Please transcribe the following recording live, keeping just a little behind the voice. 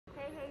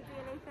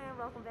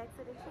welcome back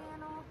to the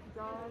channel.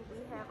 Y'all, we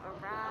have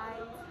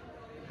arrived.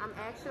 I'm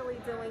actually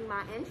doing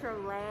my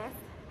intro last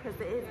because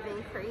it has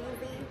been crazy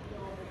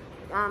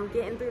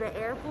getting through the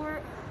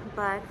airport,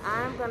 but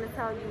I'm going to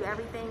tell you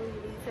everything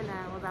you need to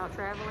know about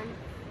traveling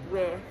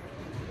with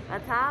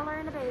a toddler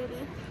and a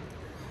baby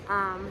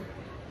on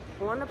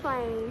the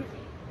plane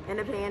in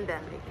a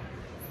pandemic.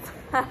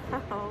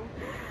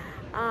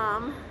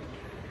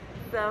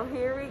 So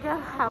here we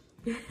go.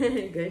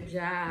 Good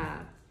job.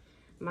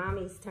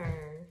 Mommy's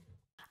turn.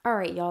 All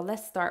right, y'all,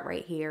 let's start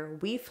right here.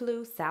 We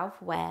flew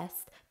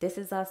Southwest. This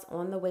is us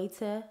on the way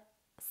to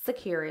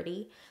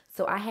security.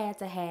 So I had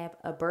to have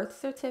a birth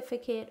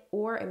certificate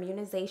or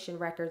immunization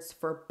records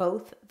for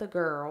both the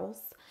girls.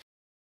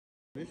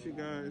 Miss you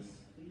guys.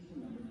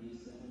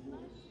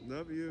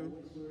 Love you.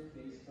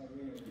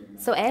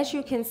 So as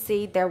you can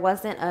see, there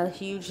wasn't a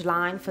huge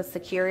line for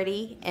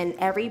security, and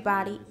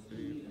everybody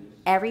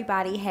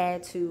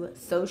had to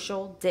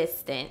social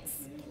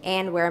distance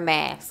and wear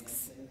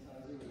masks.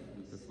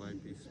 The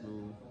flight be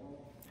smooth.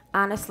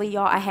 Honestly,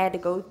 y'all, I had to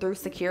go through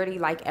security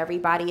like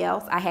everybody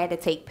else. I had to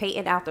take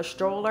Peyton out the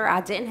stroller.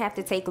 I didn't have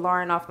to take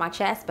Lauren off my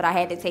chest, but I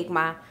had to take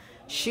my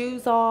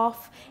shoes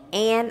off,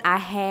 and I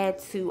had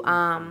to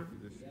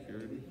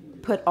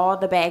put all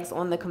the bags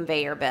on the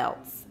conveyor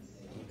belts.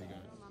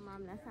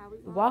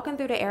 Walking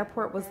through the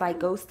airport was like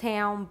ghost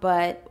town,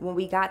 but when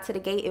we got to the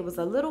gate, it was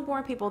a little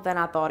more people than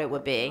I thought it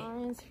would be.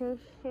 Lauren's her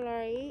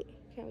flight.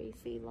 Can we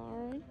see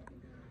Lauren?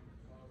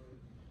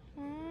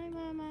 Hi,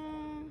 Mama.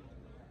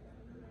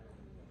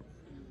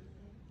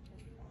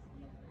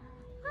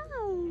 Hi.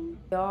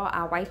 Y'all,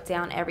 I wiped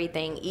down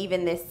everything,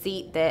 even this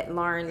seat that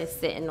Lauren is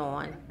sitting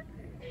on.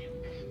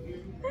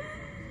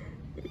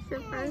 It's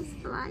your first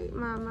flight,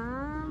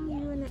 Mama.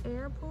 You in the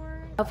airport?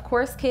 Of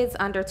course, kids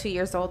under 2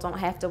 years old don't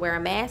have to wear a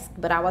mask,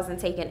 but I wasn't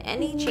taking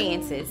any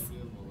chances.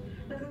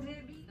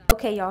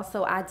 Okay, y'all,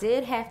 so I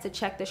did have to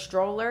check the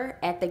stroller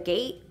at the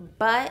gate,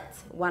 but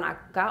when I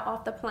got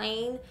off the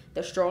plane,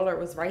 the stroller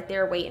was right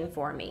there waiting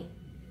for me.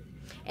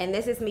 And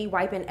this is me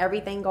wiping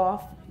everything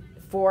off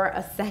for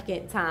a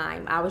second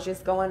time. I was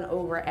just going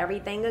over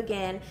everything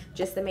again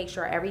just to make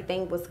sure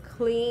everything was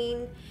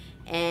clean,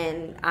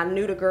 and I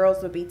knew the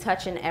girls would be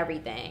touching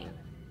everything.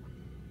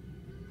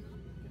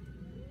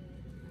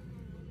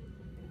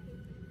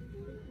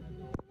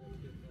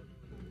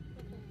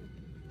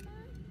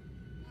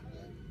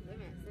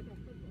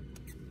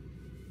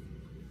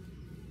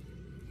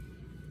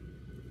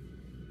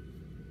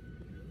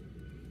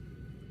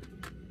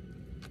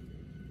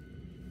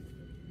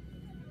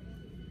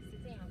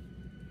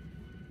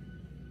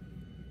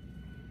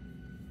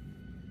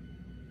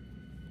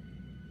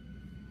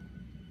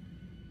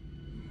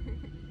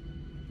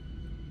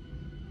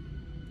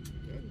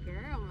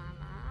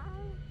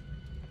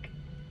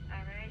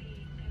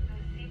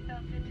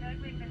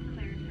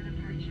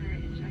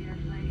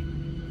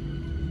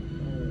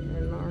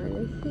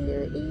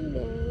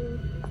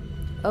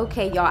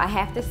 Okay, y'all, I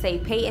have to say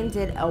Peyton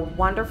did a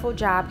wonderful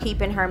job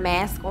keeping her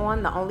mask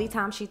on. The only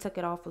time she took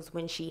it off was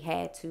when she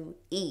had to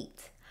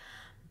eat.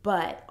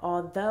 But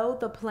although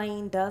the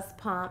plane does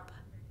pump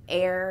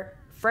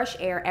fresh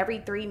air every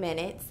 3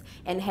 minutes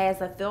and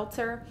has a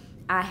filter,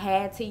 I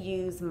had to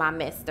use my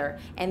mister.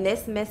 And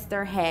this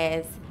mister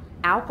has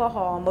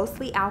alcohol,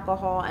 mostly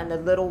alcohol, and a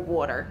little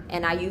water.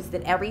 And I used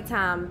it every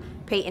time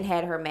Peyton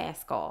had her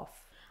mask off.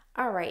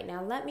 All right,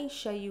 now let me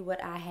show you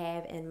what I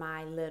have in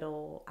my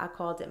little, I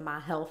called it my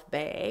health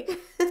bag.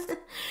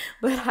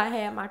 But I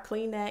had my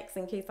Kleenex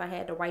in case I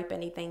had to wipe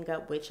anything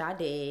up, which I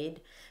did,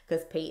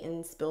 because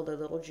Peyton spilled a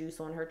little juice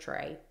on her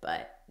tray,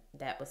 but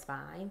that was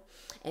fine.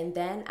 And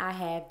then I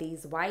have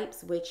these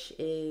wipes, which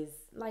is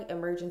like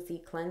emergency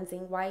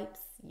cleansing wipes.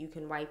 You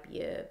can wipe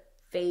your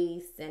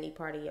face, any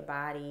part of your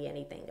body,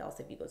 anything else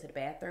if you go to the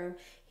bathroom.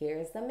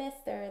 Here's the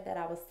mister that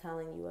I was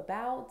telling you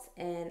about,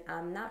 and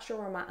I'm not sure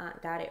where my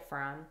aunt got it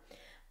from,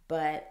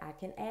 but I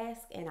can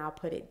ask and I'll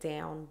put it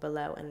down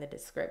below in the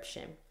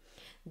description.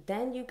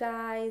 Then you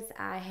guys,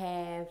 I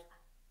have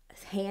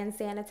hand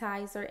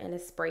sanitizer in a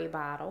spray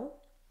bottle,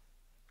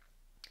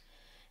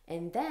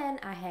 and then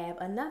I have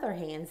another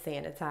hand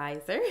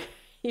sanitizer.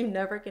 You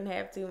never can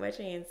have too much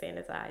hand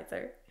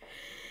sanitizer.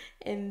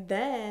 And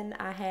then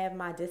I have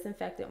my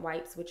disinfectant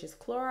wipes, which is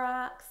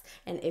Clorox.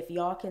 And if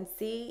y'all can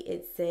see,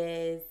 it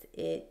says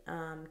it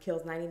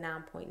kills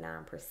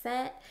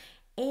 99.9%,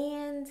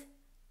 and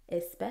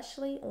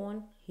especially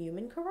on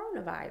human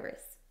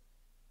coronavirus.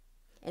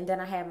 And then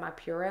I have my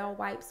Purell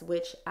wipes,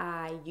 which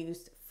I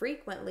used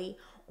frequently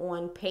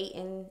on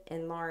Peyton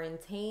and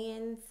Lauren's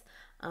hands.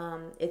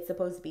 It's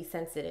supposed to be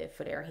sensitive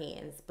for their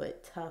hands,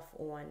 but tough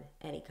on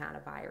any kind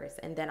of virus.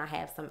 And then I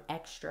have some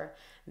extra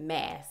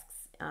masks,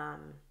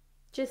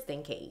 just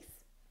in case.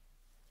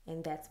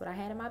 And that's what I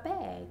had in my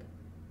bag.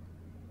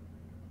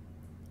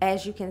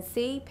 As you can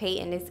see,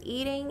 Peyton is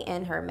eating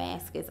and her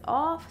mask is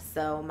off,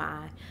 so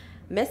my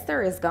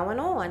mister is going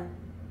on.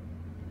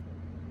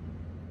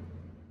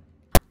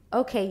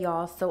 Okay,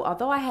 y'all, so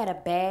although I had a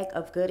bag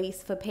of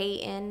goodies for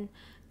Peyton,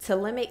 to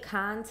limit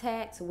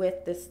contact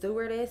with the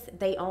stewardess,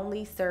 they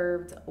only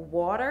served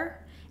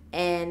water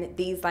and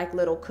these like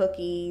little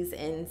cookies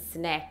and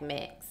snack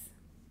mix.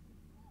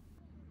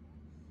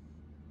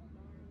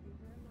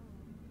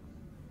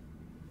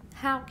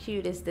 How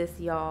cute is this,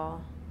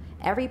 y'all?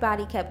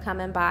 Everybody kept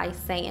coming by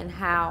saying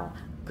how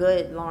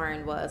good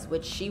Lauren was,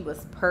 which she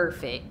was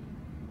perfect.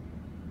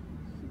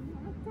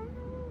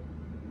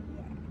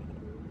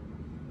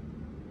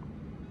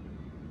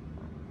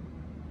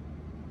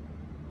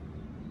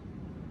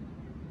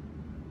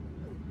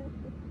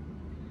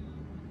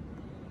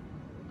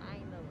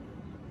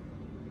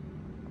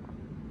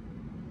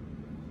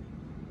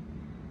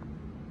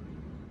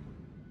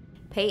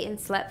 Peyton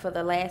slept for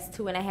the last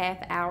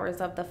 2.5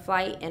 hours of the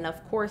flight, and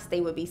of course,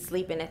 they would be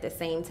sleeping at the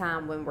same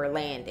time when we're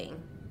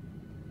landing.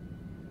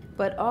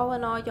 But all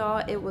in all,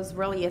 y'all, it was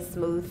really a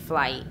smooth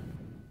flight.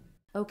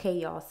 Okay,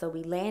 y'all, so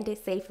we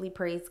landed safely,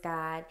 praise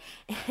God.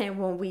 And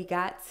when we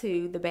got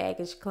to the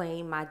baggage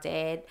claim, my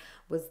dad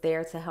was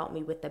there to help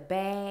me with the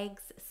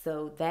bags,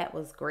 so that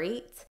was great.